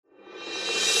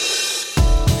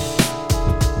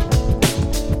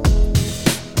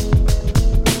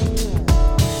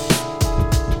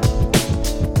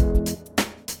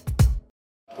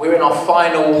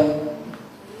final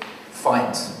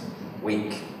fight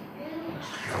week.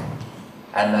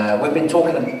 And we've been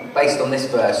talking based on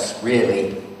this verse,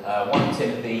 really. 1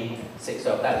 Timothy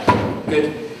 6:12, that's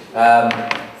good.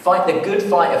 Fight the good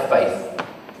fight of faith.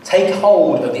 Take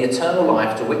hold of the eternal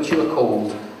life to which you are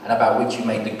called and about which you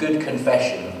made the good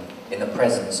confession in the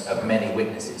presence of many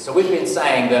witnesses. So we've been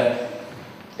saying that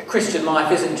the Christian life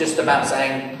isn't just about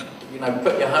saying, you know,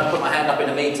 put my hand up in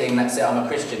a meeting, that's it, I'm a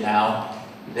Christian now.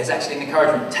 There's actually an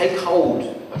encouragement, take hold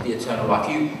of the eternal life.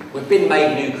 We've been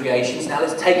made new creations, now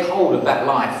let's take hold of that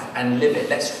life and live it.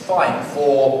 Let's fight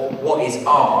for what is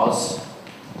ours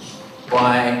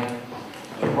by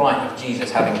the right of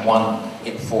Jesus having won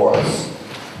it for us.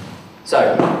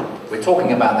 So, we're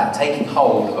talking about that, taking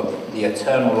hold of the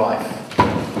eternal life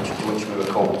to which we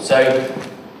were called. So,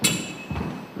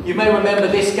 you may remember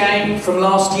this game from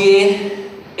last year,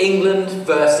 England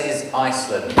versus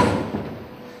Iceland.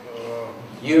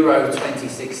 Euro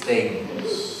 2016.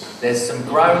 There's some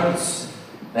groans,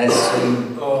 there's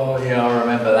some, oh yeah, I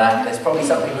remember that. There's probably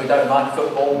some people who don't like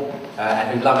football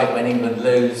and who love it when England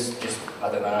lose, just, I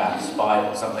don't know, out of spite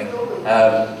or something.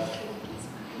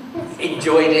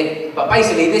 Enjoyed it, but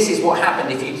basically this is what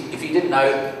happened. If you didn't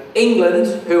know, England,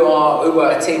 who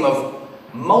were a team of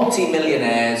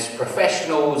multi-millionaires,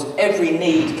 professionals, every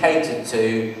need catered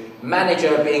to,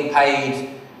 manager being paid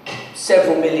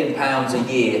several £million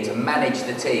a year to manage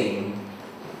the team,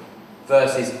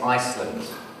 versus Iceland,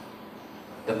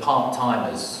 the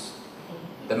part-timers.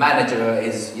 The manager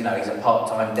is, you know, he's a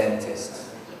part-time dentist.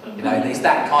 You know, it's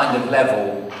that kind of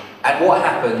level. And what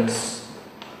happens?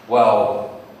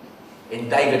 Well, in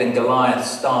David and Goliath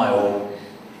style,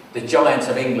 the giants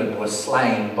of England were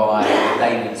slain by the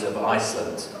Davids of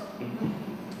Iceland.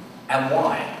 And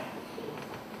why?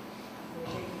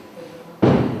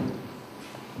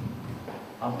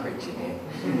 I'm preaching here.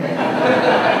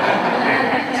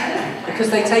 Because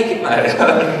they take it, no.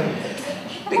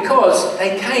 Because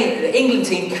they came, the England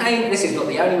team came, this is not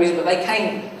the only reason, but they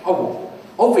came,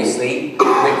 obviously,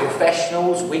 we're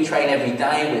professionals, we train every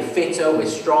day, we're fitter, we're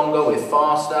stronger, we're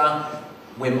faster,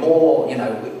 we're more, you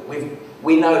know,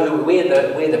 we know who, we're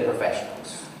the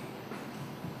professionals.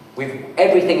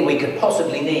 Everything we could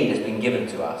possibly need has been given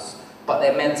to us, but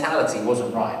their mentality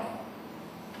wasn't right.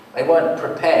 They weren't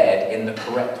prepared in the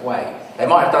correct way. They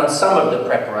might have done some of the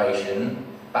preparation,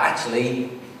 but actually,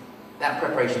 that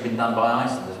preparation had been done by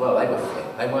Iceland as well. They were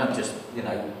fit. They weren't just, you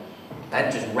know, they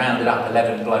hadn't just rounded up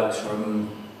 11 blokes from,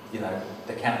 you know,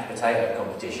 the couch potato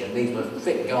competition. These were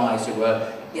fit guys who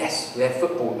were, yes, they're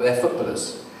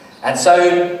footballers. And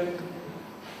so,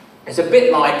 it's a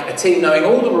bit like a team knowing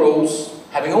all the rules,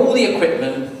 having all the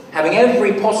equipment, having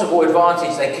every possible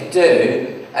advantage they could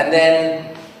do, and then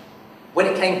when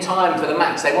it came time for the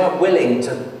match, they weren't willing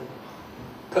to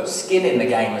put skin in the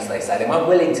game, as they say. They weren't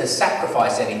willing to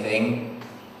sacrifice anything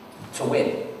to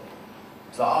win.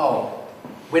 It's like, oh,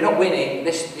 we're not winning,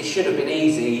 this should have been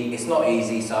easy, it's not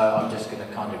easy, so I'm just going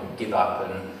to kind of give up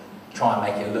and try and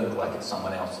make it look like it's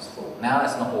someone else's fault. Now,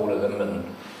 that's not all of them, and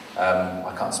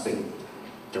I can't speak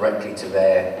directly to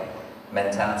their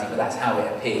mentality, but that's how it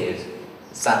appeared.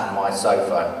 Sat on my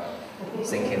sofa,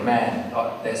 thinking, man,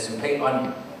 there's some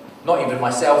people, not even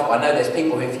myself, I know there's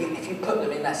people who, if you put them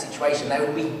in that situation, they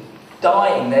would be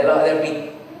dying. They'd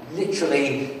be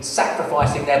literally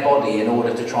sacrificing their body in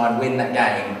order to try and win that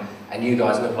game, and you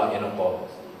guys look like you're not bothered.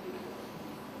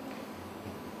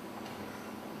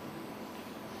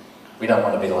 We don't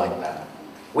want to be like that.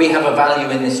 We have a value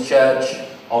in this church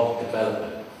of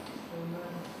development.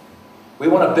 We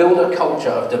want to build a culture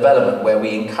of development where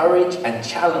we encourage and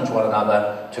challenge one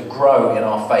another to grow in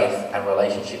our faith and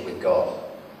relationship with God.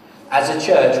 As a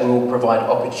church, we will provide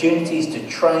opportunities to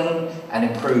train and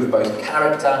improve both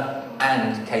character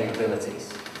and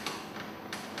capabilities.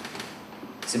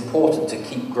 It's important to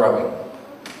keep growing.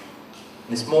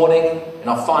 This morning, in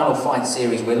our Final Fight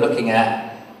series, we're looking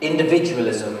at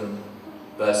individualism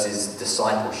versus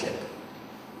discipleship.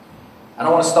 And I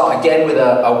want to start again with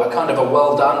a kind of a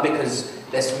well done, because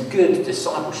there's some good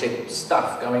discipleship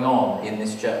stuff going on in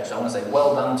this church. So I want to say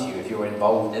well done to you if you're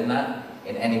involved in that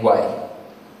in any way.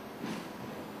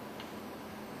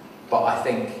 But I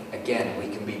think, again, we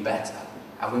can be better.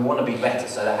 And we want to be better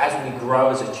so that as we grow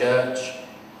as a church,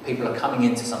 people are coming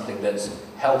into something that's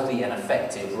healthy and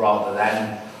effective, rather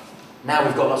than, now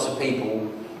we've got lots of people,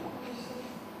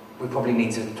 we probably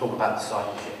need to talk about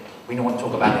discipleship. We don't want to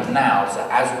talk about it now, so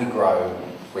as we grow,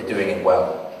 we're doing it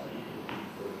well.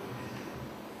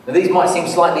 Now, these might seem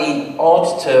slightly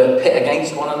odd to pit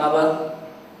against one another,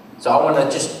 so I want to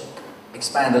just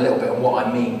expand a little bit on what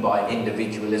I mean by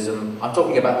individualism. I'm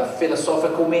talking about the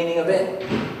philosophical meaning of it,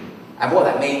 And what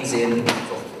that means in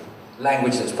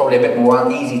language that's probably a bit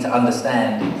more easy to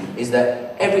understand is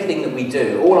that everything that we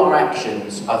do, all our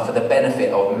actions are for the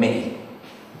benefit of me,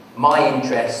 my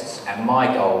interests and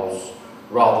my goals,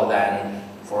 rather than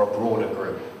for a broader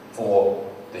group, for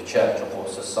the church or for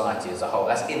society as a whole.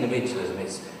 That's individualism.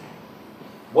 It's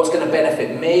what's going to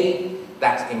benefit me,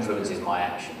 that influences my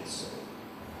actions.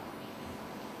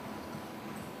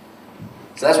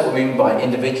 So that's what we mean by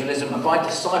individualism. And by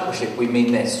discipleship we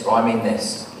mean this, or I mean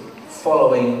this: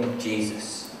 following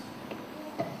Jesus.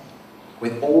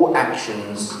 With all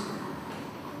actions,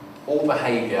 all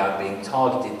behaviour being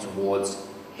targeted towards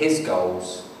his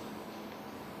goals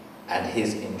and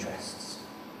his interests.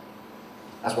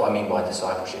 That's what I mean by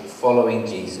discipleship, following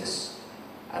Jesus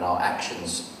and our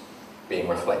actions being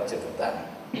reflective of that.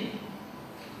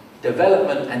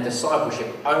 Development and discipleship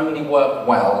only work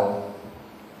well,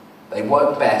 they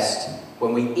work best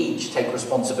when we each take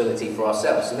responsibility for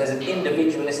ourselves. So there's an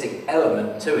individualistic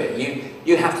element to it.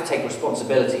 You have to take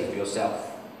responsibility for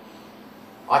yourself.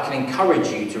 I can encourage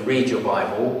you to read your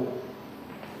Bible.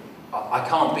 I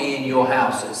can't be in your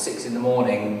house at 6 in the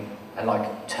morning and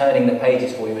like turning the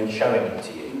pages for you and showing it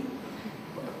to you.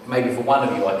 Maybe for one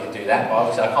of you I could do that, but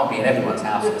obviously I can't be in everyone's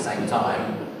house at the same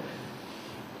time.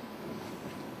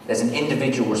 There's an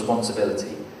individual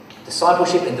responsibility.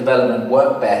 Discipleship and development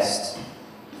work best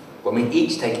when we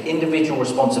each take individual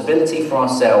responsibility for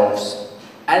ourselves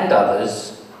and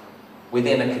others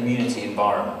within a community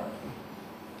environment.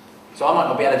 So I might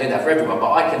not be able to do that for everyone,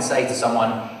 but I can say to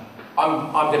someone,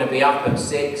 I'm going to be up at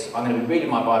 6, I'm going to be reading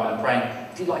my Bible and praying.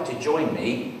 If you'd like to join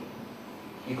me,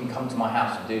 you can come to my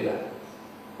house and do that.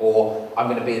 Or I'm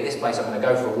going to be at this place, I'm going to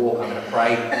go for a walk, I'm going to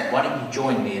pray. Why don't you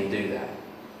join me and do that?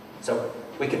 So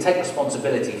we can take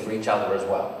responsibility for each other as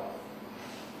well.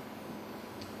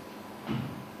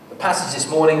 The passage this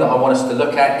morning that I want us to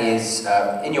look at is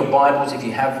in your Bibles. If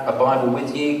you have a Bible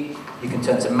with you, you can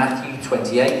turn to Matthew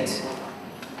 28.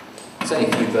 It's only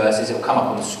a few verses, it will come up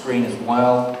on the screen as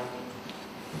well.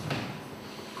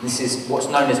 This is what's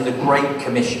known as the Great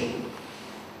Commission.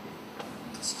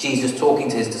 It's Jesus talking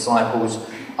to his disciples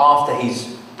after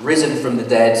he's risen from the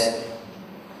dead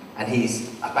and he's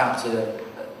about to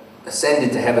ascend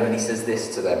into heaven, and he says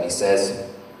this to them. He says,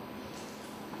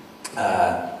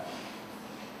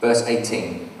 verse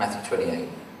 18, Matthew 28.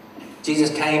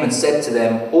 Jesus came and said to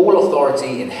them, "All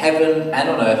authority in heaven and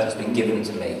on earth has been given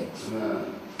to me.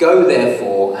 Go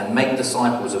therefore and make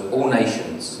disciples of all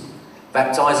nations,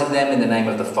 baptizing them in the name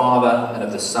of the Father and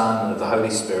of the Son and of the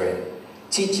Holy Spirit,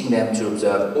 teaching them to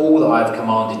observe all that I have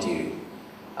commanded you.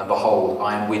 And behold,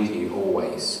 I am with you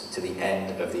always to the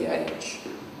end of the age."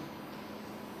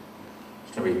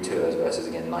 I'm going to read 2 of those verses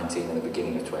again, 19 and the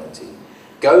beginning of 20.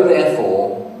 "Go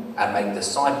therefore and make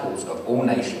disciples of all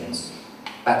nations,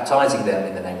 baptizing them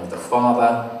in the name of the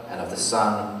Father and of the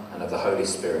Son and of the Holy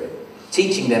Spirit,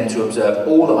 teaching them to observe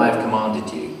all that I have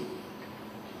commanded you.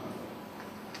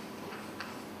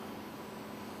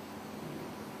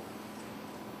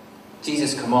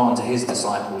 Jesus' command to his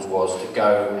disciples was to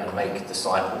go and make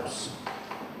disciples.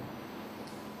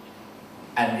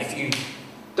 And if you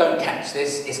don't catch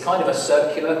this, it's kind of a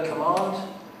circular command,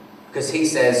 because he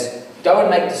says, go and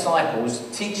make disciples,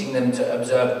 teaching them to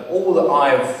observe all that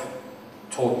I've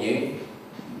taught you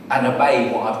and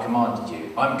obey what I've commanded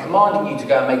you. I'm commanding you to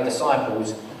go and make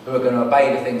disciples who are going to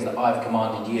obey the things that I've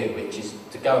commanded you, which is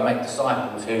to go and make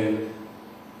disciples who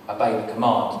obey the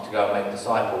command to go and make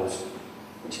disciples,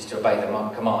 which is to obey the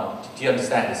command. Do you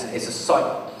understand? It's a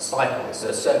cycle, it's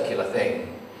a circular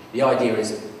thing. The idea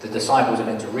is the disciples are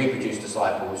meant to reproduce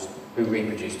disciples who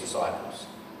reproduce disciples,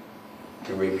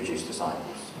 who reproduce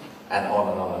disciples, and on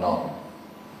and on and on.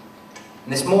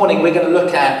 And this morning we're going to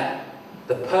look at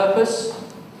the purpose,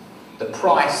 the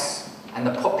price, and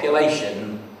the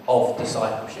population of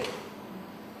discipleship.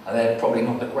 And they're probably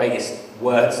not the greatest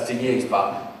words to use,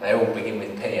 but they all begin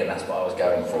with P, and that's what I was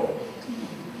going for.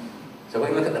 So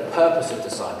we're going to look at the purpose of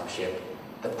discipleship,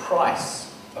 the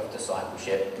price of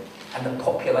discipleship, and the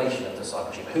population of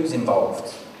discipleship. Who's involved?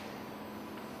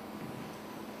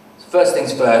 So first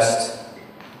things first,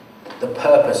 the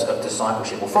purpose of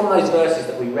discipleship. Well, from those verses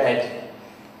that we read,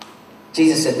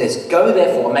 Jesus said this: "Go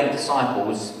therefore and make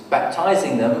disciples,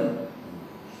 baptizing them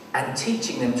and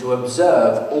teaching them to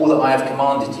observe all that I have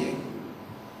commanded you."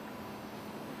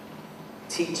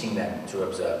 Teaching them to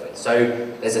observe it. So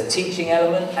there's a teaching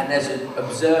element and there's an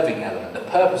observing element. The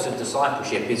purpose of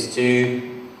discipleship is to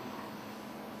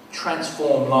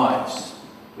transform lives.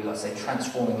 We like to say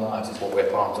transforming lives is what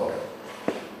we're part of.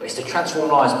 But it's to transform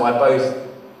lives by both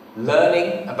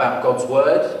learning about God's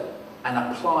word and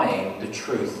applying the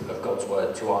truth of God's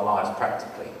word to our lives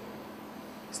practically.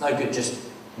 It's no good just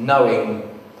knowing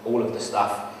all of the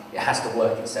stuff. It has to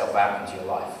work itself out into your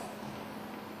life.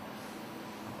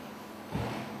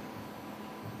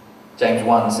 James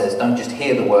 1 says, don't just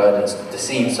hear the word and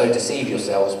deceive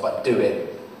yourselves, but do it.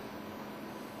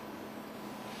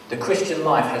 The Christian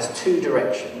life has two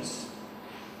directions.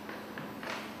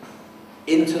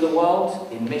 Into the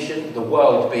world, in mission, the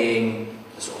world being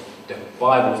the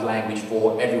Bible's language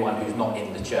for everyone who's not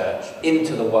in the church.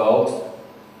 Into the world,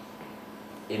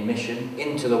 in mission,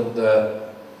 into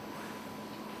the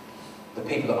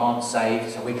people that aren't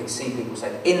saved, so we can see people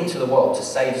saved, into the world to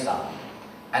save some,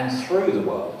 and through the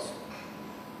world,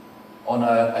 on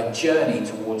a journey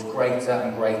towards greater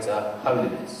and greater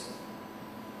holiness.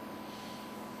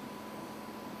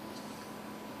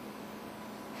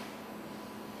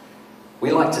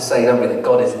 We like to say, don't we, that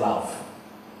God is love.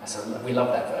 We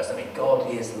love that verse. I mean,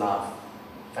 God is love.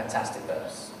 Fantastic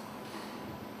verse.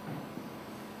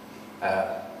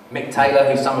 Mick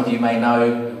Taylor, who some of you may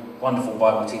know, wonderful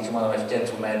Bible teacher, one of the most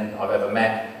gentle men I've ever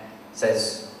met,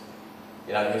 says,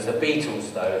 you know, it was the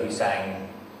Beatles, though, who sang,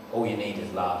 all you need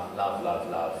is love, love, love,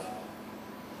 love.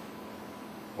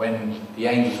 When the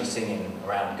angels are singing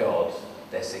around God,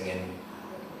 they're singing,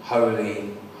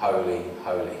 holy, holy,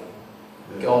 holy.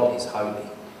 God is holy.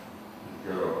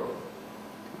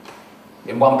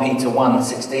 In 1 Peter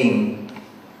 1:16,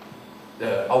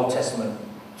 the Old Testament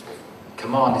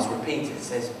command is repeated. It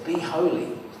says, be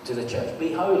holy to the church.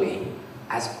 Be holy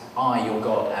as I, your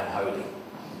God, am holy.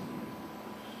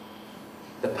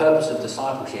 The purpose of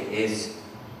discipleship is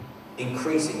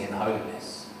increasing in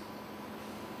holiness.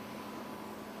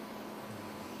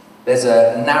 There's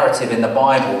a narrative in the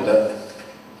Bible that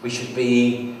we should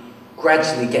be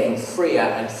gradually getting freer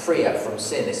and freer from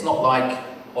sin. It's not like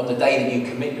on the day that you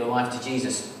commit your life to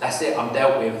Jesus, that's it, I'm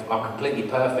dealt with, I'm completely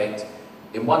perfect.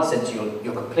 In one sense,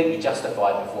 you're completely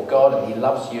justified before God, and He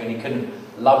loves you, and He couldn't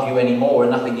love you anymore,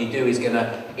 and nothing you do is going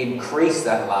to increase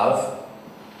that love.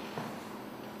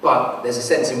 But there's a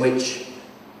sense in which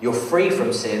you're free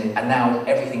from sin, and now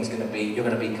everything's going to be, you're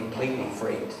going to be completely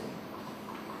freed.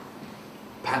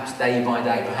 Perhaps day by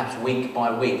day, perhaps week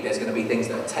by week, there's going to be things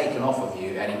that are taken off of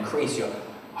you and increase your,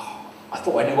 I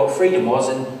thought I knew what freedom was,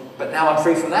 but now I'm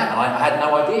free from that, and I had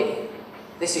no idea.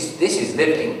 This is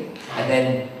living. And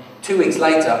then 2 weeks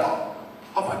later,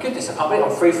 oh my goodness, I can't believe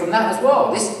I'm free from that as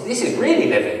well. This is really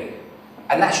living.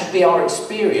 And that should be our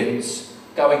experience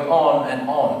going on and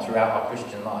on throughout our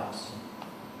Christian lives.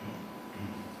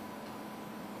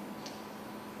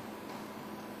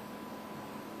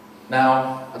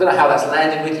 Now, I don't know how that's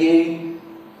landed with you.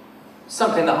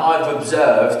 Something that I've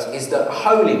observed is that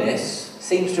holiness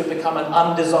seems to have become an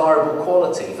undesirable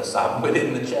quality for some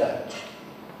within the church.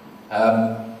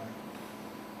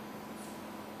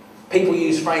 People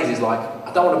use phrases like,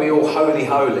 I don't want to be all holy,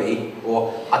 holy,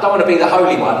 or I don't want to be the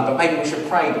holy one, but maybe we should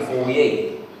pray before we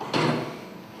eat.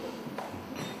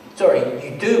 Sorry,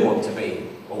 you do want to be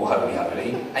all holy,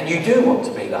 holy, and you do want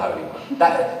to be the holy one.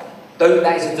 That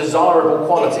is a desirable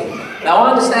quality. Now, I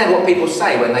understand what people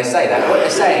say when they say that. What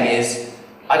they're saying is,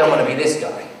 I don't want to be this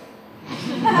guy.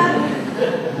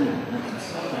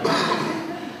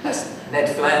 That's Ned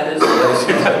Flanders, for those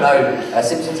who don't know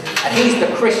Simpsons. And he's the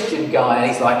Christian guy, and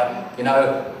he's like, you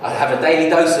know, I have a daily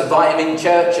dose of vitamin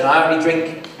church, and I only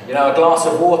drink, you know, a glass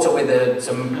of water with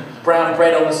some brown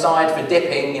bread on the side for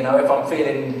dipping, you know, if I'm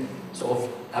feeling sort of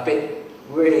a bit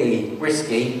really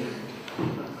risky.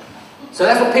 So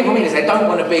that's what people mean, is they don't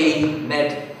want to be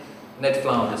Ned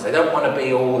Flanders. They don't want to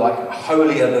be all like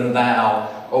holier than thou,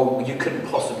 or you couldn't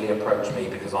possibly approach me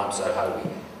because I'm so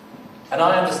holy. And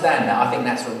I understand that. I think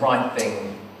that's the right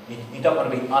thing. You don't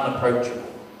want to be unapproachable.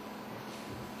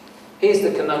 Here's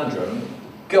the conundrum.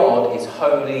 God is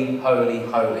holy, holy,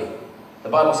 holy. The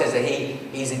Bible says that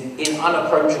He's in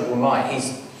unapproachable light.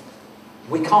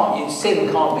 Sin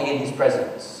can't be in His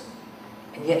presence.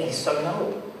 And yet He's so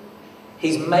knowable.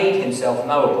 He's made Himself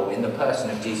knowable in the person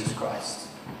of Jesus Christ.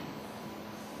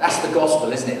 That's the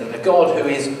gospel, isn't it? That the God who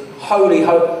is holy,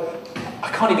 holy, I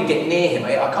can't even get near Him.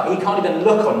 He can't even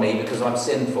look on me because I'm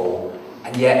sinful.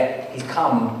 And yet He's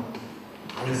come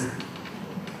and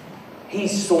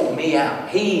He's sought me out.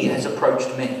 He has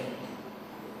approached me.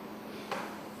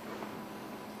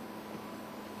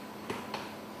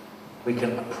 We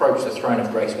can approach the throne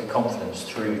of grace with confidence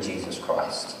through Jesus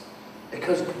Christ,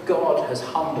 because God has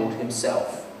humbled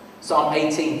Himself. Psalm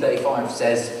 18:35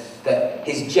 says that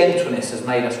His gentleness has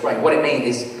made us great. What it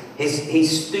means is He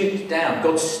stooped down.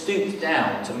 God stooped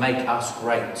down to make us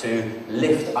great, to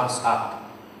lift us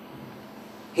up.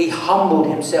 He humbled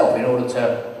Himself in order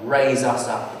to raise us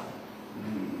up.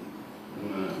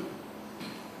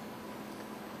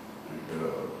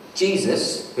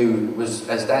 Jesus, who was,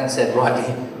 as Dan said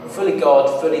rightly, fully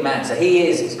God, fully man. So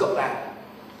he's got that.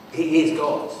 He is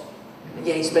God. And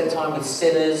yeah, he spent time with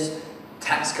sinners,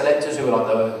 tax collectors who were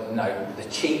like the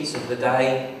cheats of the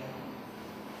day.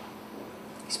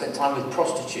 He spent time with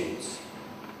prostitutes.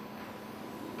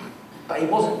 But he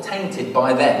wasn't tainted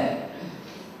by them.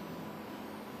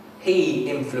 He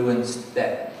influenced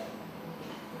them.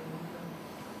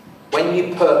 When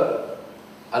you put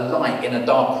a light in a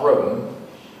dark room,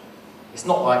 it's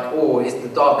not like, oh, is the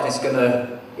darkness going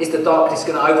to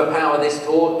overpower this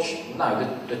torch?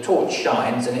 No, the torch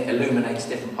shines and it illuminates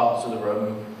different parts of the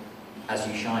room as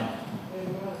you shine it.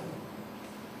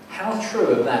 How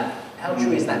true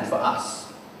is that for us?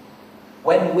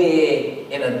 When we're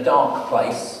in a dark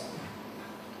place,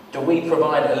 do we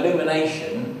provide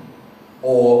illumination,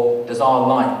 or does our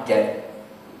light get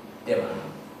dimmer?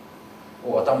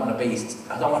 Oh, I don't want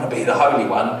to be the holy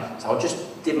one, so I'll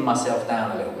just dim myself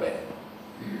down a little bit.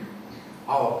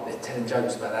 Oh, they're telling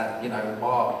jokes about that.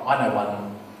 Oh, I know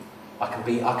one. I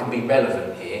can be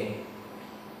relevant here.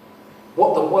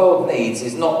 What the world needs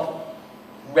is not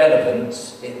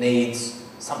relevance, it needs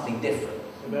something different.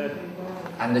 Amen.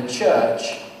 And the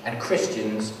church and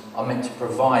Christians are meant to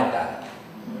provide that.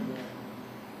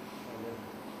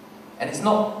 And it's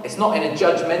not in a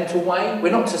judgmental way.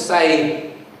 We're not to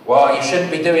say, well, you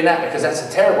shouldn't be doing that because that's a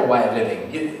terrible way of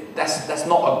living. That's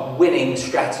not a winning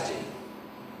strategy.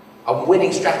 A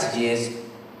winning strategy is,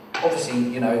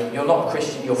 obviously, you're not a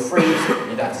Christian, you're free, you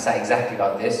don't have to say exactly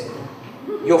like this,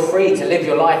 you're free to live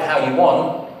your life how you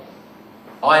want.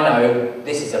 I know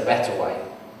this is a better way.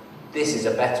 This is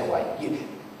a better way.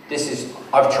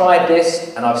 I've tried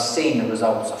this and I've seen the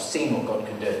results, I've seen what God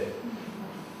can do.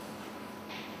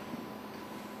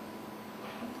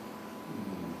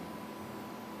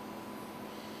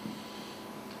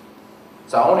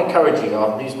 So I want to encourage you,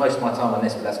 I've used most of my time on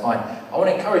this, but that's fine. I want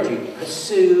to encourage you,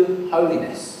 pursue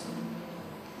holiness.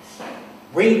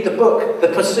 Read the book, The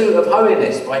Pursuit of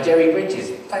Holiness by Jerry Bridges.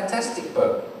 Fantastic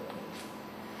book.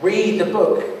 Read the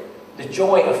book, The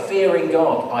Joy of Fearing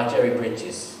God by Jerry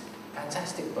Bridges.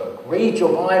 Fantastic book. Read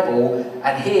your Bible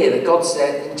and hear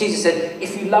that Jesus said,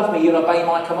 if you love me, you'll obey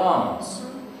my commands.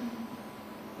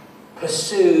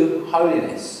 Pursue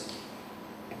holiness.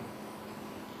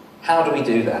 How do we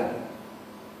do that?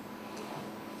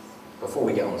 Before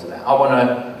we get on to that, I want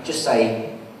to just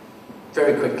say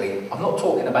very quickly, I'm not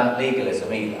talking about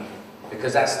legalism either,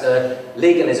 because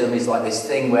legalism is like this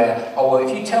thing where, oh, well,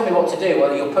 if you tell me what to do,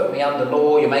 well, you'll put me under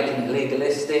law, you're making it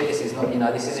legalistic, this is not,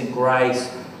 this isn't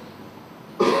grace.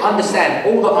 Understand,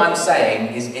 all that I'm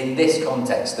saying is in this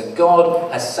context, that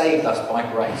God has saved us by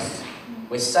grace.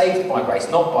 We're saved by grace,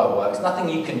 not by works. Nothing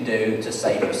you can do to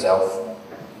save yourself.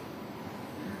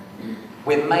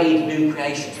 We're made new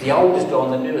creations. The old is gone,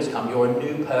 the new has come. You're a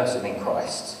new person in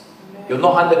Christ. You're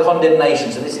not under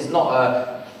condemnation. So this is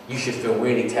not you should feel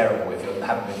really terrible if you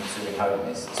haven't been pursuing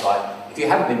holiness. It's like, if you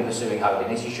haven't been pursuing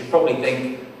holiness, you should probably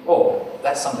think, oh,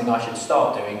 that's something I should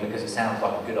start doing because it sounds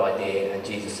like a good idea and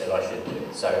Jesus said I should do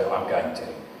it, so I'm going to.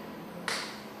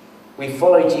 We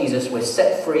follow Jesus, we're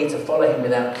set free to follow him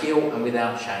without guilt and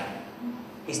without shame.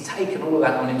 He's taken all of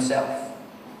that on himself.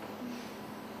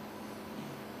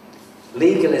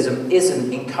 Legalism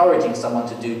isn't encouraging someone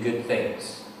to do good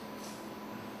things.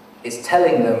 It's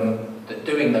telling them that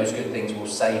doing those good things will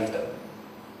save them.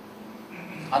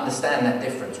 Understand that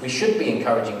difference. We should be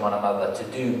encouraging one another to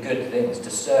do good things, to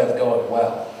serve God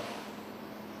well,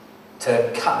 to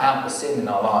cut out the sin in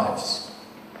our lives.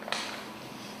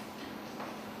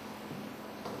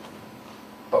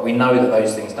 But we know that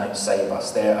those things don't save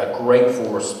us. They're a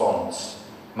grateful response,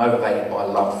 motivated by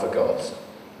love for God.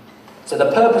 So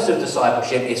the purpose of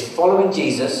discipleship is following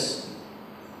Jesus,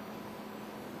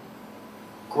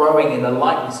 growing in the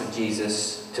likeness of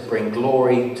Jesus to bring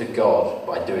glory to God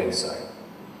by doing so.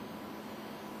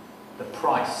 The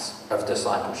price of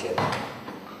discipleship.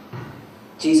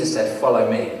 Jesus said, follow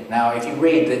me. Now, if you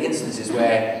read the instances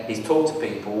where he's talked to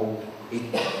people, he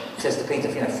says to Peter,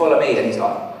 follow me. And he's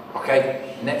like,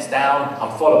 okay, next down,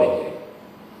 I'm following you.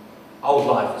 Old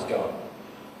life is gone.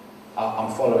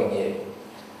 I'm following you.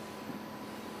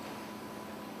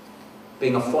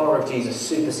 Being a follower of Jesus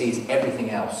supersedes everything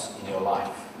else in your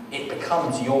life. It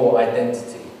becomes your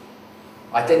identity.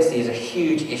 Identity is a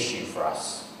huge issue for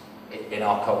us in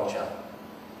our culture.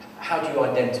 How do you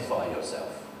identify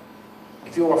yourself?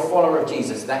 If you're a follower of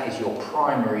Jesus, that is your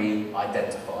primary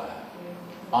identifier.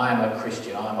 I am a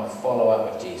Christian, I am a follower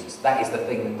of Jesus. That is the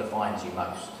thing that defines you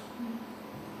most.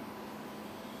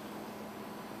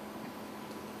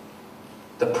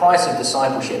 The price of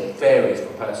discipleship varies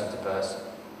from person to person.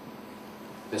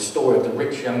 the story of the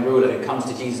rich young ruler who comes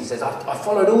to Jesus and says, I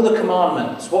followed all the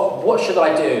commandments. What should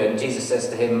I do? And Jesus says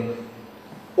to him,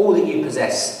 all that you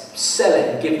possess, sell it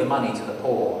and give the money to the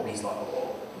poor. And he's like,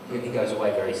 oh. He goes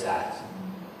away very sad.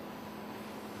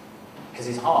 Because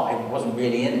his heart wasn't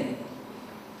really in it.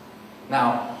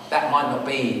 Now, that might not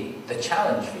be the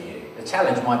challenge for you. The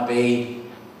challenge might be,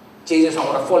 Jesus, I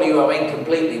want to follow you away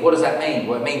completely. What does that mean?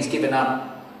 Well, it means giving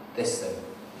up this thing.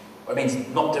 Well, it means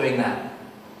not doing that.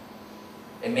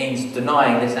 It means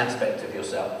denying this aspect of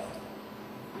yourself.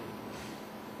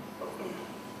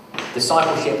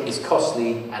 Discipleship is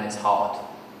costly and it's hard.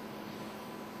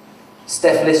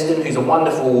 Steph Liston, who's a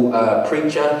wonderful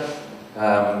preacher,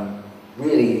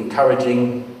 really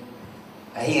encouraging.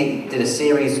 He did a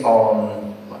series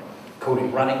on, called it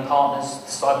Running Partners,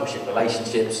 Discipleship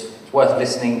Relationships. It's worth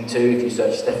listening to. If you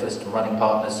search Steph Liston Running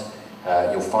Partners,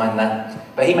 you'll find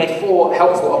that. But he made 4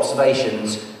 helpful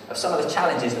observations of some of the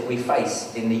challenges that we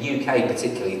face in the UK,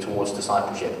 particularly towards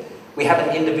discipleship. We have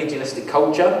an individualistic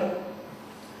culture.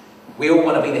 We all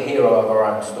want to be the hero of our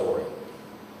own story.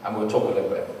 And we'll talk a little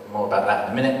bit more about that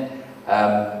in a minute.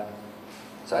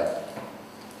 So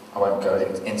I won't go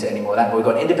into any more of that. But we've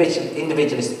got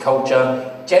individualistic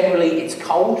culture. Generally, it's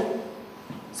cold.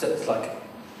 So it's like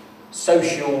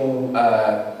social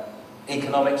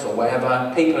economics or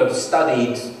whatever. People have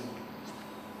studied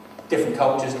different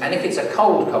cultures, and if it's a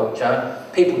cold culture,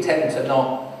 people tend to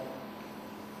not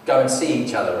go and see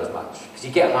each other as much. Because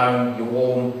you get home, you're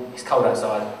warm, it's cold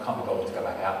outside, can't be bothered to go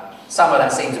back out. Some of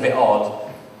that seems a bit odd,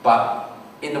 but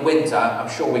in the winter, I'm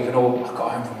sure we can all, I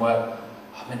got home from work,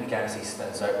 I meant to go and see so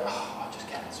I'll just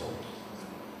cancel.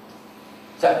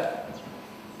 So,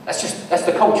 that's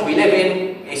the culture we live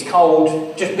in. It's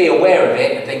cold, just be aware of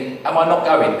it and think, am I not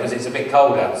going because it's a bit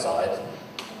cold outside?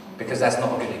 Because that's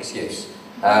not a good excuse.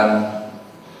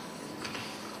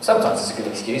 Sometimes it's a good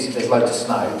excuse if there's loads of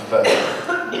snow, but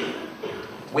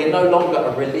we're no longer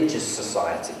a religious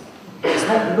society. It's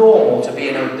not normal to be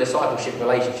in a discipleship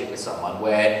relationship with someone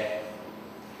where,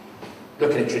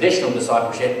 looking at traditional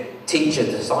discipleship,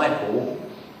 teacher-disciple,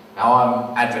 now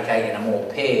I'm advocating a more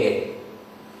peer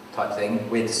type thing.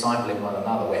 We're discipling one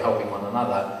another, we're helping one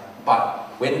another,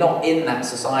 but we're not in that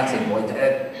society anymore.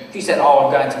 If you said, oh,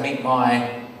 I'm going to meet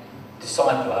my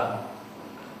discipler,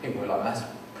 people were like, that's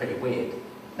pretty weird.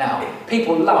 Now,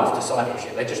 people love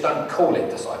discipleship, they just don't call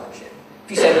it discipleship.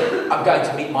 If you said, I'm going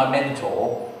to meet my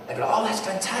mentor, they'd be like, oh, that's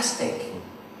fantastic.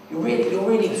 You're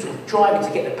really sort of driving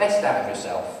to get the best out of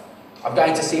yourself. I'm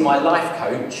going to see my life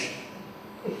coach.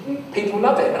 People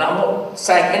love it. And I'm not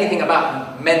saying anything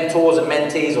about mentors and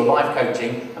mentees or life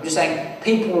coaching. I'm just saying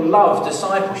people love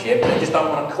discipleship, they just don't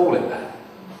want to call it that.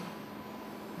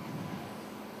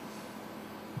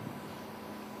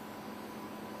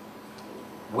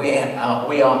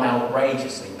 We are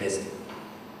outrageously busy.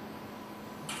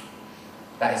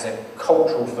 That is a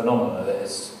cultural phenomenon that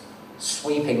is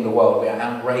sweeping the world. We are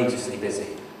outrageously busy.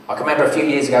 I can remember a few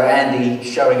years ago Andy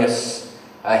showing us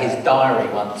his diary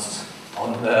once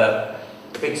on the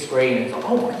big screen. It's like,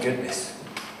 oh my goodness,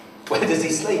 where does he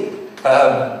sleep? In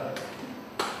a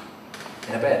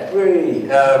bed. Really?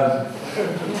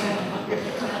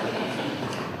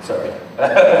 Sorry.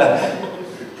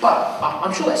 But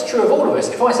I'm sure that's true of all of us.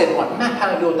 If I said, right, map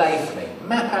out your day for me,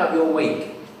 map out your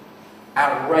week,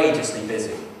 outrageously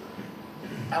busy.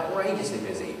 Outrageously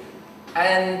busy.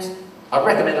 And I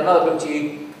recommend another book to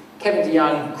you, Kevin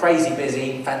DeYoung, Crazy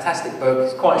Busy, fantastic book.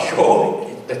 It's quite short.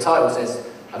 The title says,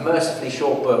 a mercifully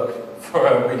short book for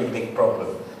a really big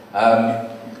problem.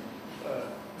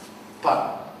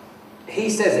 But he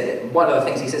says it, one of the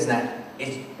things he says in that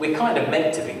is we're kind of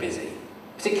meant to be busy.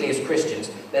 Particularly as Christians,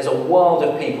 there's a world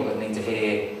of people that need to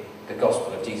hear the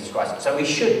gospel of Jesus Christ. So we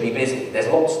should be busy. There's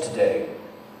lots to do.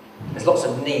 There's lots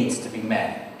of needs to be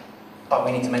met. But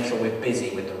we need to make sure we're busy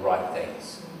with the right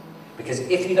things. Because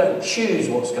if you don't choose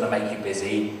what's going to make you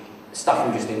busy, stuff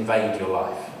will just invade your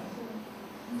life.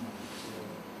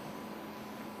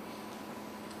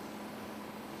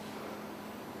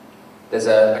 There's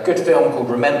a good film called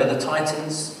Remember the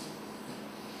Titans.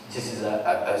 This is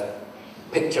a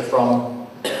picture from...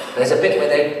 There's a bit where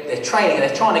they're training and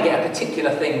they're trying to get a particular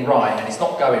thing right and it's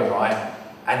not going right,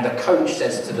 and the coach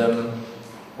says to them,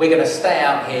 we're going to stay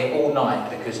out here all night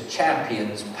because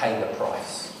champions pay the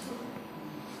price.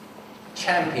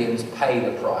 Champions pay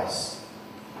the price.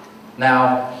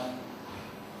 Now,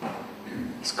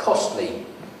 it's costly,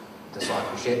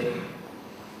 discipleship.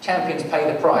 Champions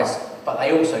pay the price, but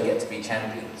they also get to be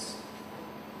champions.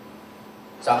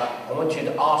 So I want you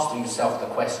to ask yourself the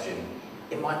question,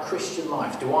 in my Christian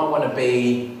life, do I want to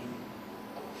be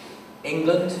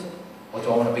England or do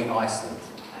I want to be Iceland?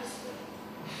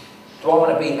 Do I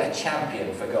want to be a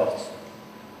champion for God?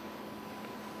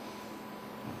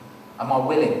 Am I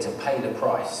willing to pay the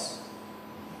price,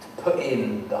 to put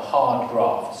in the hard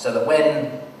graft, so that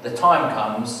when the time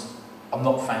comes, I'm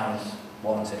not found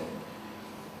wanting?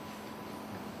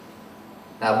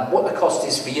 Now, what the cost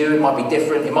is for you, it might be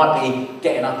different. It might be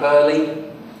getting up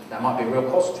early. That might be a real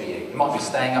cost for you. It might be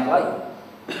staying up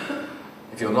late.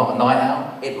 If you're not a night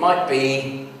owl, it might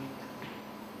be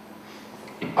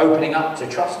opening up to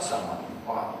trust someone.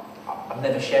 I've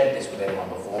never shared this with anyone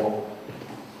before,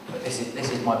 but this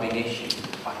is my big issue.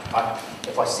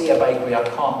 If I see a bakery, I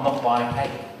can't not buy a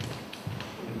cake.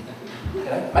 You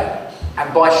know,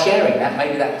 and by sharing that,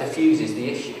 maybe that diffuses the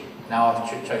issue. Now, I've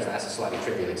chosen that as a slightly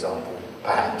trivial example,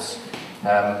 perhaps.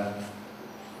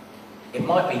 It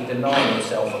might be denying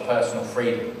yourself a personal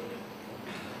freedom.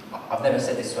 I've never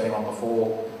said this to anyone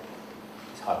before.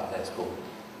 It's hypothetical,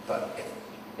 but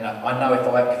I know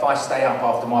if I stay up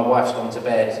after my wife's gone to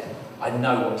bed, I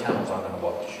know what channels I'm going to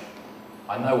watch.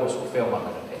 I know what sort of film I'm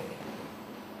going to pick.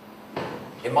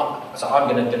 So I'm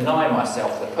going to deny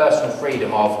myself the personal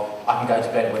freedom of I can go to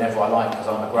bed whenever I like because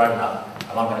I'm a grown-up,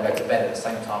 and I'm going to go to bed at the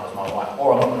same time as my wife,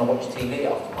 or I'm not going to watch TV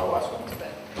after my wife's gone to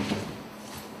bed.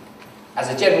 As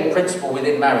a general principle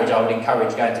within marriage, I would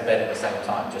encourage going to bed at the same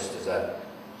time, just as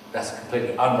that's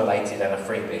completely unrelated and a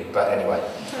freebie, but anyway.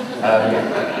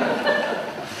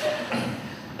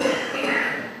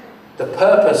 The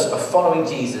purpose of following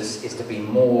Jesus is to be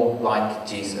more like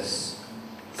Jesus.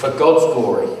 For God's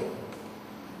glory,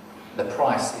 the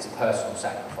price is personal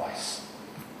sacrifice.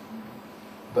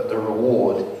 But the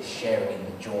reward is sharing in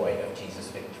the joy of Jesus'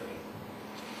 victory.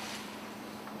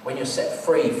 When you're set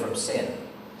free from sin,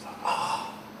 it's like,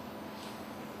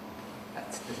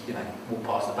 walk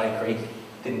past the bakery,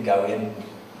 didn't go in,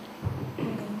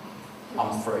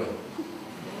 I'm free.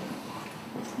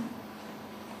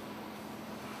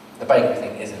 The bakery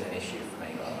thing isn't an issue for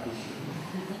me, by the way.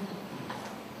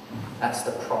 That's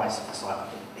the price of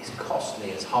discipleship. It's costly,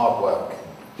 it's hard work.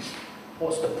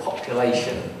 What's the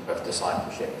population of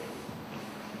discipleship?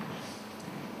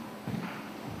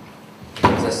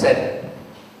 As I said,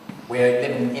 we live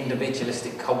in an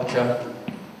individualistic culture.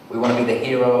 We want to be the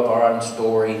hero of our own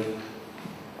story.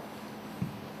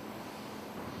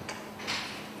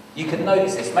 You can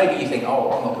notice this. Maybe you think,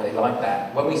 oh, I'm not really like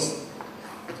that. I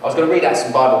was going to read out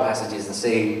some Bible passages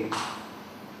and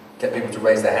get people to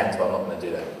raise their hands, but I'm not going to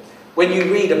do that. When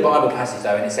you read a Bible passage,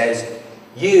 though, and it says,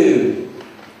 you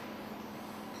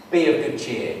be of good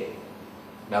cheer.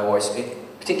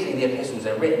 Particularly the epistles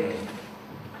are written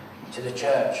to the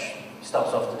church. It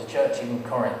starts off to the church in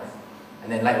Corinth.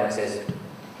 And then later on it says,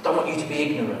 I don't want you to be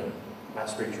ignorant about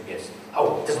spiritual gifts.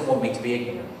 Oh, it doesn't want me to be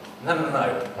ignorant. No.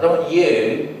 I don't want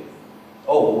you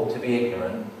all to be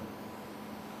ignorant.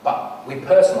 But we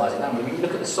personalise it, don't we? When you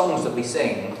look at the songs that we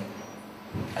sing,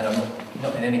 and I'm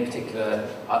not in any particular,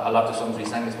 I love the songs we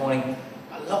sang this morning,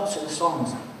 but lots of the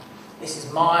songs, this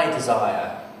is my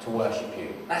desire to worship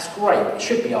you. That's great. It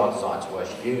should be our desire to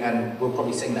worship you, and we'll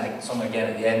probably sing that song again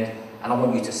at the end, and I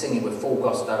want you to sing it with full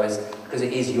gusto because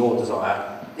it is your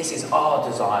desire. This is our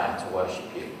desire to worship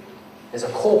you. There's a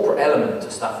corporate element to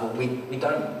stuff that we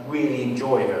don't really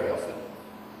enjoy very often.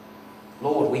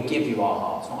 Lord, we give you our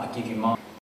hearts, not I give you mine.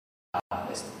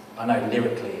 I know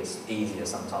lyrically it's easier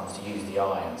sometimes to use the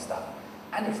I and stuff.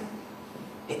 And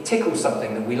it tickles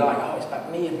something that we like. Oh, it's about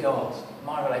me and God,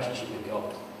 my relationship with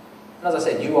God. And as I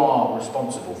said, you are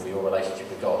responsible for your relationship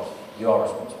with God. You are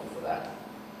responsible for that.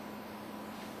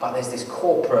 But there's this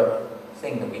corporate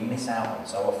thing that we miss out on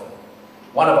so often.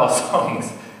 One of our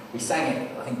songs, we sang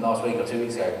it, I think last week or 2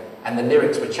 weeks ago, and the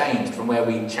lyrics were changed from where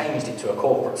we changed it to a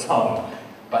corporate song,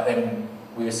 but then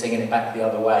we were singing it back the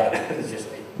other way, and it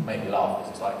made me laugh,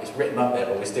 because it's like, it's written up there,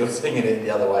 but we're still singing it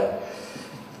the other way.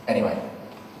 Anyway,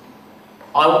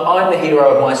 I'm the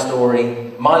hero of my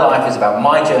story. My life is about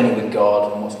my journey with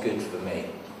God and what's good for me.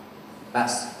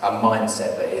 That's a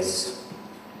mindset that is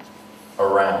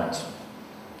around.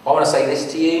 I want to say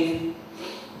this to you.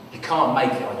 You can't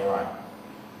make it on your own.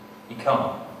 You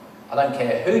can't. I don't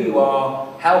care who you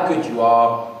are, how good you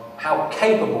are, how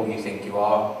capable you think you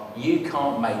are, you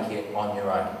can't make it on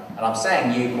your own. And I'm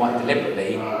saying you quite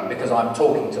deliberately because I'm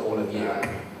talking to all of you.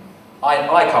 I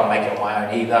can't make it on my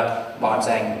own either, but I'm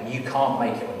saying you can't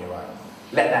make it on your own.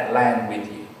 Let that land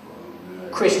with you.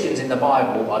 Christians in the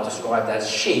Bible are described as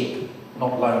sheep,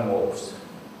 not lone wolves.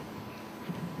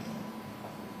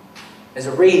 There's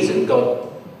a reason God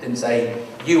didn't say,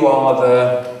 you are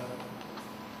the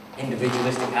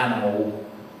individualistic animal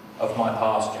of my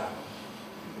pasture.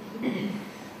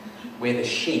 We're the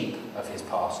sheep of his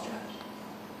pasture.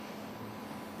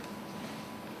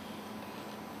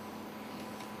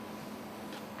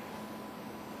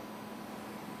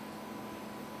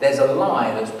 there's a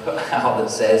lie that's put out that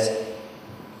says,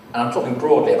 and I'm talking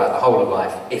broadly about the whole of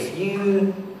life, if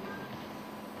you,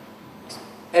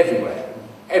 everywhere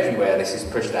this is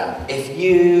pushed out, if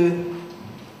you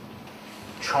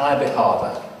try a bit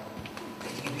harder,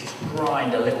 if you just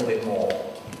grind a little bit more,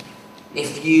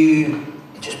 if you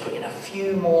just put in a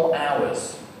few more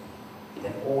hours,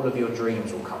 then all of your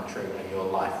dreams will come true and your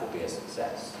life will be a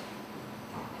success.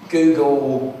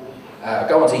 Google,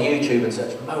 go onto YouTube and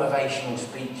search motivational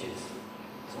speeches.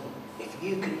 So if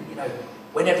you can,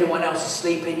 when everyone else is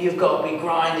sleeping, you've got to be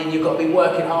grinding, you've got to be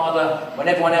working harder. When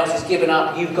everyone else is giving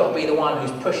up, you've got to be the one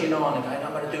who's pushing on and going,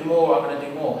 I'm going to do more, I'm going to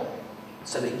do more.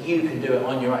 So that you can do it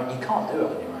on your own. You can't do it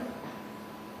on your own.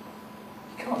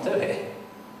 You can't do it.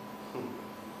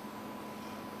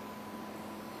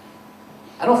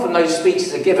 And often those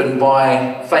speeches are given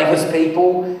by famous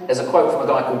people. There's a quote from a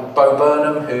guy called Bo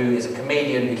Burnham, who is a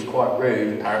comedian who's quite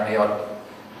rude. Apparently,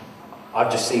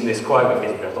 I've just seen this quote of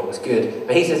his, which I thought was good.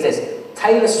 But he says this: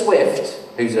 Taylor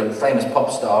Swift, who's a famous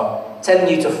pop star,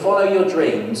 telling you to follow your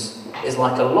dreams is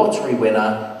like a lottery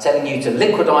winner telling you to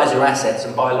liquidise your assets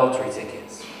and buy lottery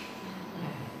tickets.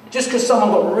 Just because someone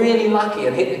got really lucky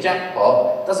and hit the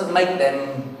jackpot doesn't make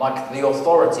them like the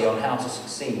authority on how to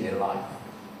succeed in life.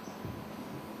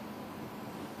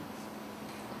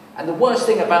 And the worst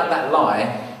thing about that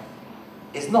lie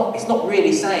is it's not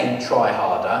really saying try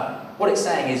harder. What it's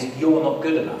saying is you're not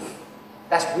good enough.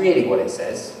 That's really what it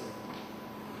says.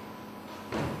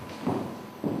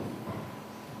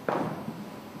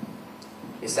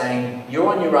 It's saying you're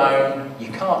on your own, you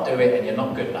can't do it, and you're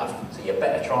not good enough, so you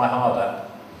better try harder.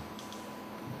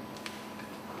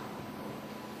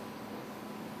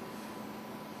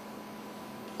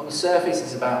 On the surface,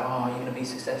 it's about, you're going to be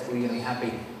successful, you're going to be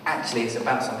happy. Actually, it's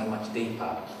about something much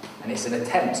deeper. And it's an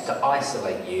attempt to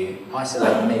isolate you,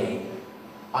 isolate me,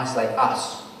 isolate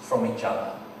us from each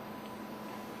other.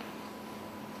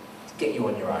 To get you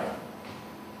on your own.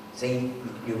 See,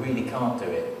 you really can't do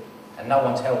it. And no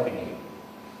one's helping you.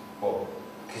 Well,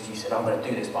 because you said, I'm going to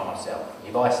do this by myself.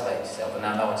 You've isolated yourself and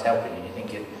now no one's helping you. You're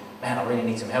thinking, man, I really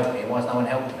need some help here. Why is no one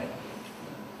helping me?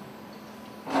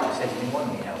 You said you didn't want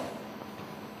any help.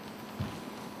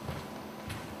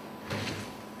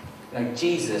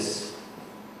 Jesus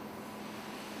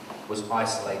was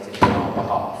isolated on our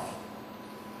behalf.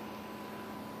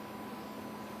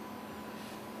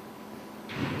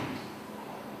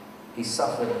 He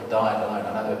suffered and died alone.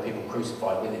 I know there were people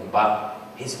crucified with him, but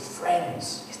his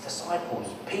friends, his disciples,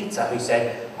 Peter, who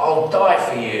said, I'll die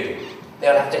for you.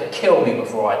 They'll have to kill me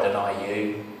before I deny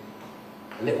you.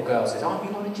 The little girl says, aren't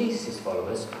you one of Jesus'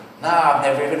 followers? No, I've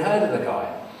never even heard of the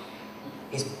guy.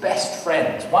 His best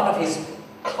friend, one of his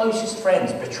closest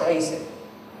friends, betrays him.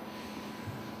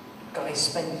 Guy he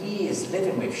spent years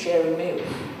living with, sharing meals,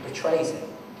 betrays him.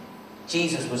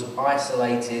 Jesus was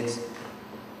isolated.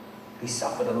 He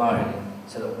suffered alone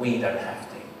so that we don't have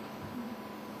to.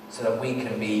 So that we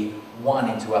can be one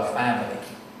into our family.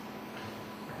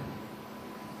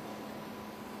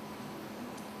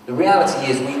 The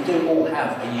reality is we do all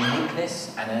have a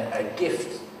uniqueness and a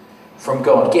gift from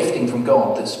God, gifting from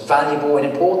God that's valuable and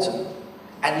important.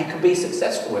 And you can be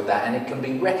successful with that, and it can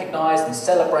be recognised and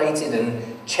celebrated and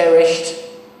cherished.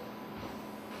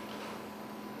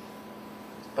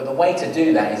 But the way to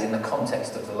do that is in the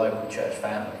context of the local church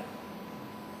family.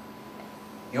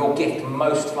 Your gift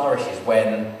most flourishes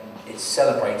when it's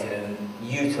celebrated and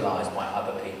utilised by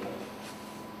other people.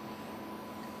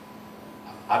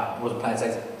 I wasn't planning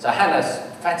to say that. So Hannah's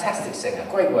a fantastic singer,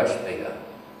 great worship leader.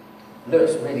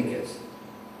 Lewis, really good.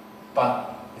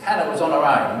 But if Hannah was on her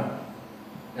own,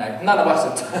 none of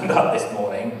us have turned up this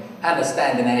morning. Hannah's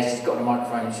standing there, she's got a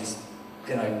microphone, she's,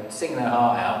 singing her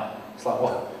heart out. It's like,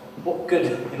 what good,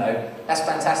 that's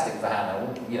fantastic for Hannah.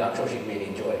 I'm sure she'd really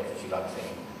enjoy it because she likes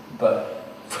singing. But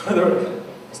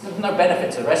it's no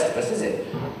benefit to the rest of us, is it?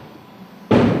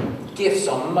 Gifts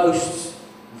are most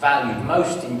valued,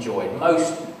 most enjoyed,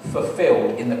 most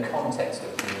fulfilled in the context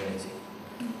of community.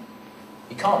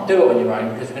 You can't do it on your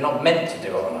own because we're not meant to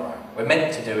do it on our own. We're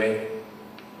meant to do it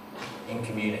in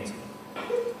community.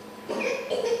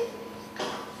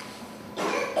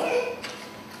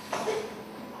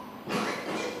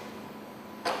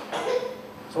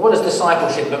 So what does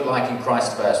discipleship look like in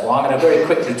Christ first? Well, I'm going to very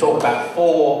quickly talk about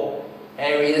 4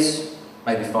 areas,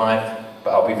 maybe 5,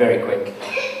 but I'll be very quick.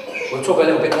 We'll talk a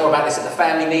little bit more about this at the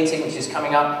family meeting, which is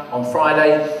coming up on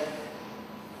Friday.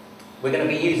 We're going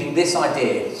to be using this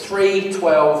idea, 3,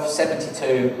 12,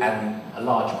 72, and a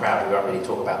large crowd we won't really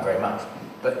talk about very much.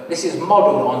 But this is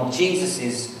modelled on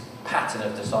Jesus' pattern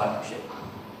of discipleship.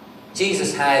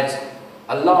 Jesus had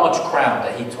a large crowd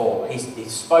that he taught. He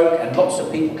spoke and lots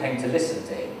of people came to listen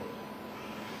to him.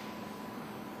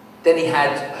 Then he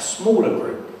had a smaller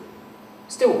group,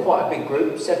 still quite a big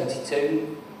group,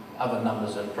 72. Other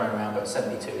numbers are thrown around, but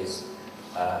 72 is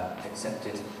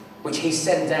accepted, which he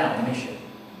sent out on mission.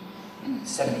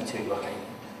 72, okay.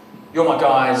 You're my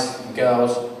guys and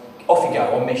girls, off you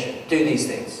go on mission, do these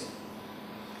things.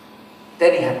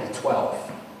 Then he had the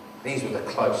 12. These were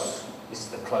this is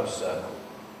the close circle.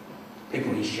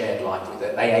 People he shared life with.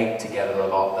 They ate together a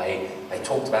lot, they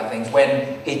talked about things.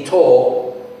 When he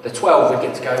taught, the 12 would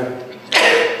get to go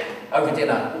over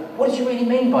dinner. What did you really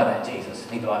mean by that, Jesus?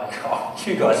 And he'd be like, oh,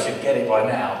 you guys should get it by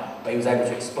now. But he was able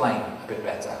to explain a bit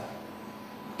better.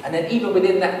 And then even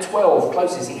within that 12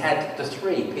 closest, he had the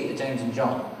 3, Peter, James and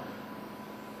John.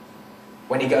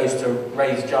 When he goes to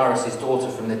raise Jairus' daughter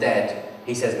from the dead,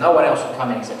 he says no one else will come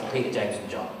in except for Peter, James and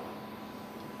John.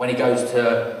 When he goes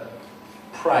to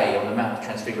pray on the Mount of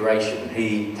Transfiguration,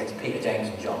 he takes Peter, James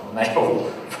and John, and they all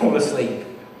fall asleep.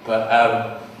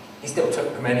 But he still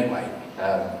took them anyway.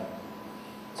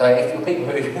 So if you're people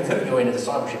who you're in a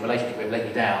discipleship relationship with let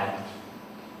you down,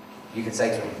 you can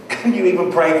say to them, can you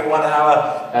even pray for 1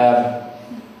 hour?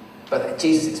 But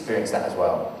Jesus experienced that as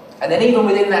well. And then even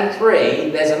within that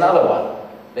 3, there's another one.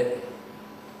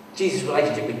 Jesus'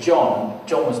 relationship with John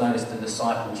was known as the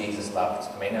disciple Jesus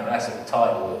loved. I mean, that's a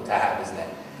title to have, isn't it?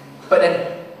 But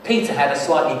then Peter had a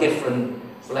slightly different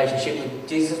relationship with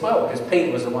Jesus as well, because Peter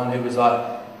was the one who was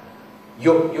like,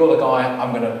 you're the guy,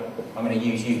 I'm going to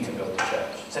use you to build the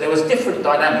church. So there was different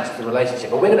dynamics to the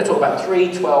relationship, but we're going to talk about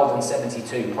 3, 12 and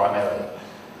 72 primarily.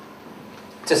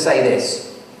 To say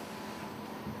this,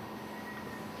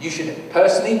 you should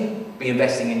personally be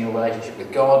investing in your relationship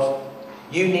with God.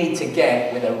 You need to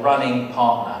get with a running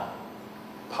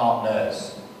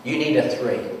partners. You need a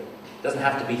 3. It doesn't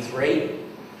have to be 3.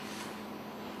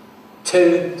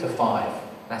 2 to 5.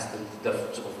 That's the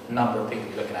sort of number of people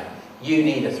you're looking at. You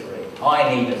need a 3.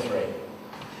 I need a 3.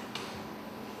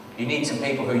 You need some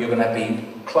people who you're going to be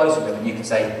closer with, and you can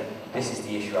say, this is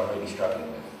the issue I'm really struggling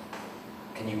with.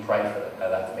 Can you pray for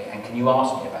that for me? And can you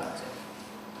ask me about it?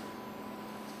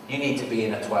 You need to be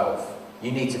in a 12.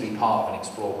 You need to be part of an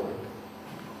explore group.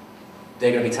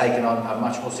 They're going to be taking on a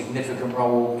much more significant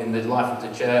role in the life of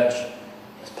the church.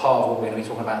 As part of what we're going to be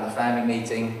talking about in the family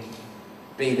meeting.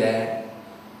 Be there.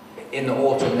 In the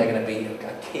autumn, they're going to be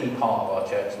a key part of our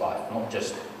church life, not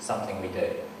just something we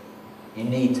do. You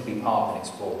need to be part of an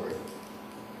explore group.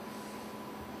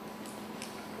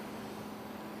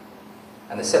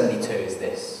 And the 72 is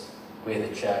this. We're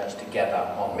the church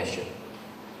together on mission.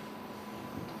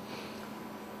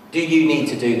 Do you need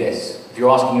to do this? If you're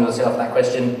asking yourself that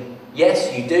question,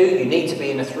 yes, you do. You need to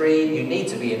be in a 3. You need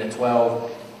to be in a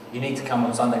 12. You need to come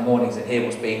on Sunday mornings and hear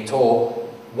what's being taught.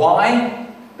 Why?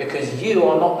 Because you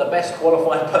are not the best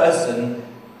qualified person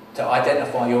to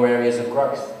identify your areas of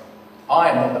growth. I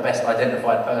am not the best person to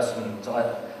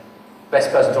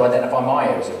identify my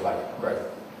areas of growth.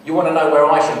 You want to know where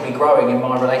I should be growing in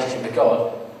my relationship with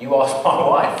God? You ask my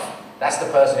wife. That's the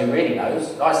person who really knows.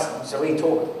 So we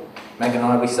talk. Megan and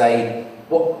I, we say,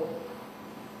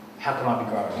 how can I be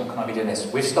growing? What can I be doing this?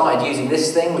 We've started using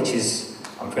this thing, which is,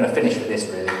 I'm going to finish with this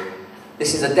really.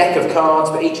 This is a deck of cards,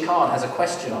 but each card has a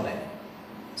question on it.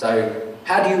 So,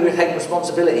 how do you take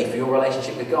responsibility for your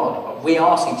relationship with God? We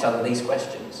ask each other these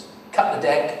questions. Cut the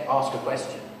deck, ask a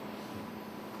question.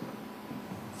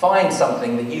 Find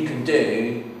something that you can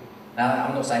do. Now,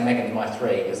 I'm not saying Megan's my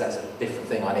 3, because that's a different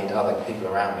thing. I need other people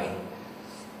around me.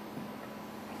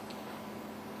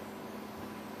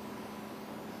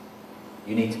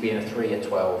 You need to be in a 3, a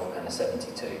 12, and a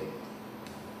 72.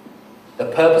 The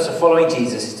purpose of following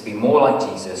Jesus is to be more like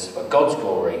Jesus for God's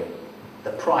glory.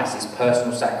 The price is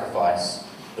personal sacrifice.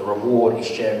 The reward is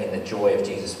sharing in the joy of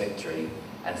Jesus' victory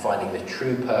and finding the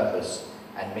true purpose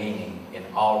and meaning in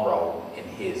our role in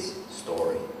his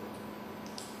story.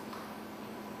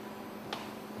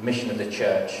 The mission of the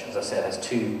church, as I said, has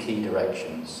 2 key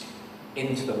directions.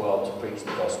 Into the world to preach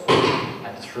the gospel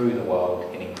and through the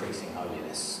world in increasing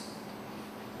holiness.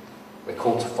 We're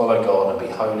called to follow God and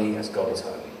be holy as God is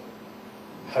holy.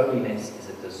 Holiness is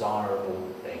a desirable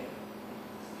thing.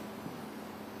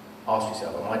 Ask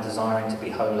yourself, am I desiring to be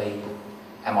holy?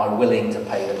 Am I willing to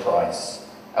pay the price?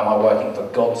 Am I working for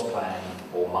God's plan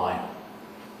or mine?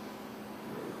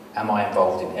 Am I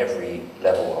involved in every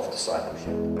level of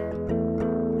discipleship?